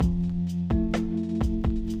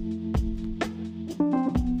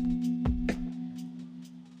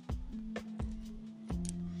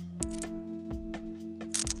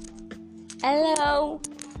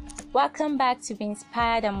Welcome back to the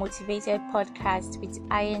Inspired and Motivated podcast with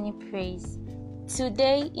Irony Praise.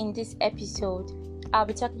 Today in this episode, I'll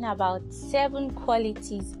be talking about 7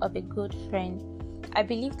 qualities of a good friend. I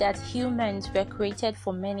believe that humans were created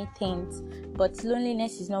for many things, but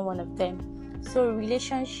loneliness is not one of them. So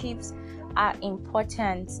relationships are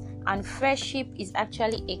important, and friendship is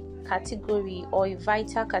actually a category or a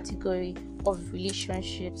vital category of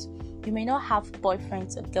relationships. You may not have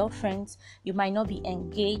boyfriends or girlfriends, you might not be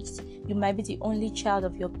engaged, you might be the only child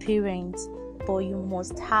of your parents, but you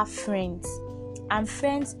must have friends. And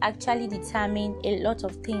friends actually determine a lot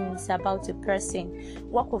of things about a person.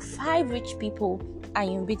 Work with 5 rich people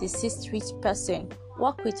and you'll be the 6th rich person.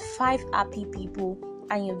 Work with 5 happy people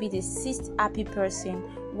and you'll be the 6th happy person.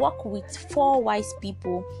 Work with 4 wise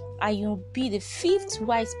people and you'll be the 5th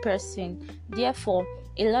wise person. Therefore,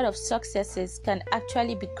 a lot of successes can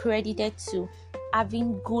actually be credited to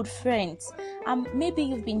having good friends. Maybe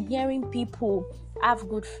you've been hearing people have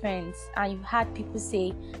good friends and you've had people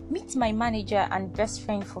say, meet my manager and best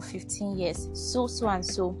friend for 15 years, so and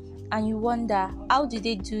so. And you wonder, how do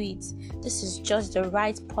they do it? This is just the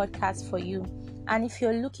right podcast for you. And if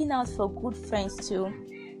you're looking out for good friends too,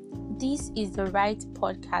 this is the right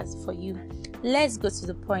podcast for you. Let's go to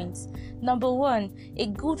the point. Number 1, a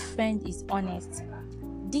good friend is honest.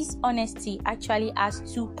 This honesty actually has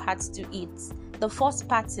 2 parts to it. The first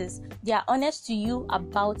part is they are honest to you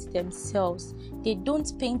about themselves. They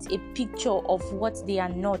don't paint a picture of what they are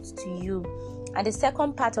not to you. And the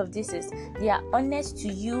second part of this is they are honest to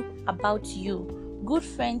you about you. Good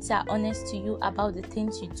friends are honest to you about the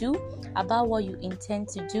things you do, about what you intend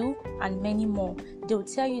to do, and many more. They will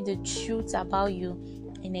tell you the truth about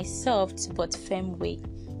you in a soft but firm way.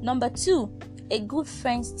 Number 2, a good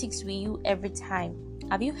friend sticks with you every time.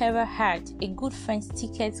 Have you ever heard a good friend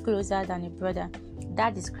sticks closer than a brother?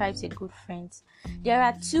 That describes a good friend. There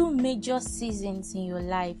are 2 major seasons in your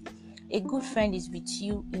life. A good friend is with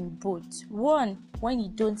you in both. 1, when you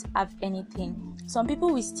don't have anything. Some people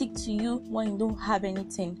will stick to you when you don't have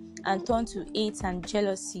anything and turn to hate and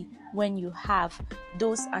jealousy when you have.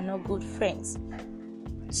 Those are not good friends.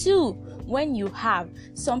 2, when you have.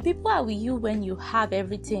 Some people are with you when you have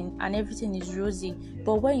everything and everything is rosy,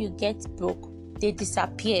 but when you get broke, they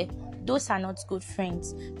disappear. Those are not good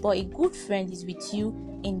friends. But a good friend is with you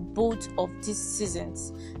in both of these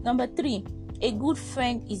seasons. Number 3, a good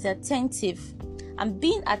friend is attentive. And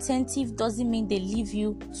being attentive doesn't mean they leave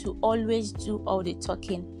you to always do all the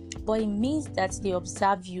talking, but it means that they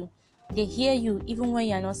observe you. They hear you even when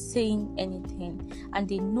you're not saying anything, and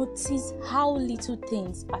they notice how little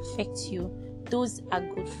things affect you. Those are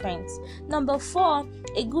good friends. Number 4,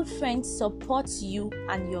 a good friend supports you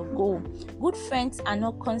and your goal. Good friends are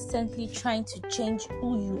not constantly trying to change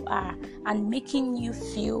who you are and making you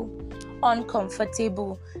feel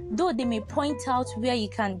uncomfortable. Though they may point out where you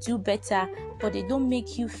can do better, but they don't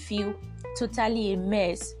make you feel totally a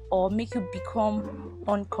mess or make you become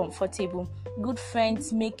uncomfortable. Good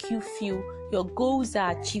friends make you feel your goals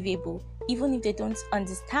are achievable. Even if they don't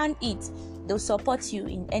understand it, they'll support you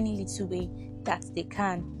in any little way that they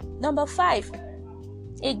can. Number 5,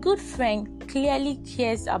 a good friend clearly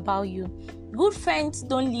cares about you. Good friends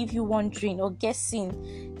don't leave you wondering or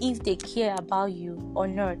guessing if they care about you or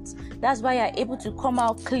not. That's why you're able to come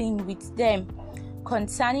out clean with them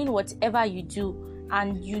concerning whatever you do,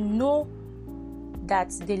 and you know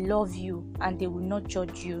that they love you and they will not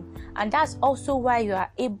judge you. And that's also why you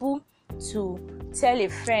are able to tell a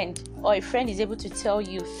friend, or a friend is able to tell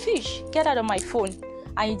you, fish, get out of my phone,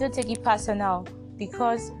 and you don't take it personal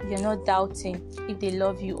because you're not doubting if they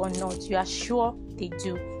love you or not. You are sure they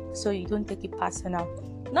do, so you don't take it personal.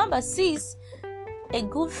 Number 6, a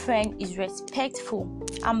good friend is respectful.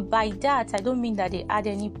 And by that, I don't mean that they add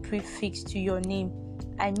any prefix to your name.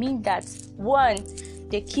 I mean that 1,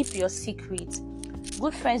 they keep your secret.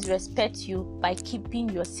 Good friends respect you by keeping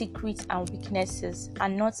your secrets and weaknesses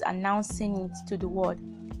and not announcing it to the world.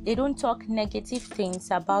 They don't talk negative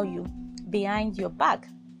things about you behind your back.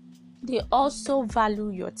 They also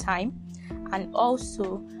value your time, and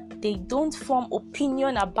also they don't form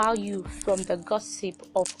opinion about you from the gossip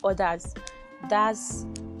of others.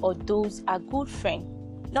 Those are good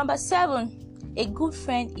friends. Number 7, a good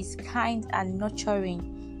friend is kind and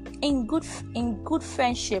nurturing. In good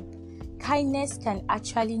friendship, kindness can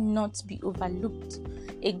actually not be overlooked.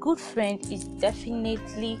 A good friend is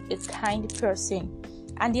definitely a kind person,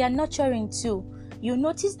 and they are nurturing too. You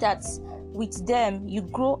notice that with them, you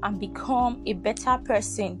grow and become a better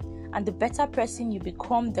person, and the better person you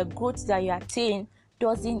become, the growth that you attain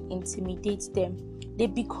doesn't intimidate them. They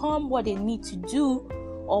become what they need to do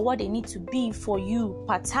or what they need to be for you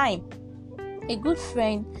part time. A good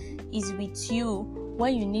friend is with you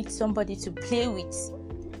when you need somebody to play with.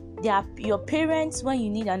 They are your parents when you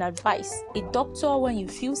need an advice, a doctor when you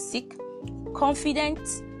feel sick, a confidant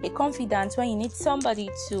when you need somebody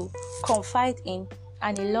to confide in,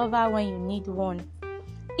 and a lover when you need one.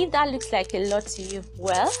 If that looks like a lot to you,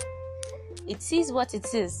 well, it is what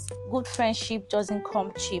it is. Good friendship doesn't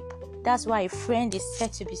come cheap. That's why a friend is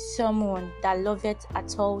said to be someone that loveth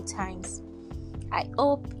at all times. I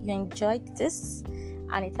hope you enjoyed this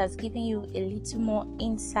and it has given you a little more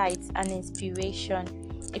insight and inspiration.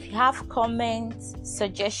 If you have comments,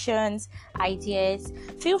 suggestions, ideas,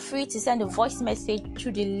 feel free to send a voice message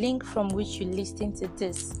through the link from which you listen to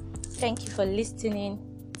this. Thank you for listening.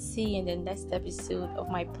 See you in the next episode of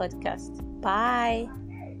my podcast. Bye.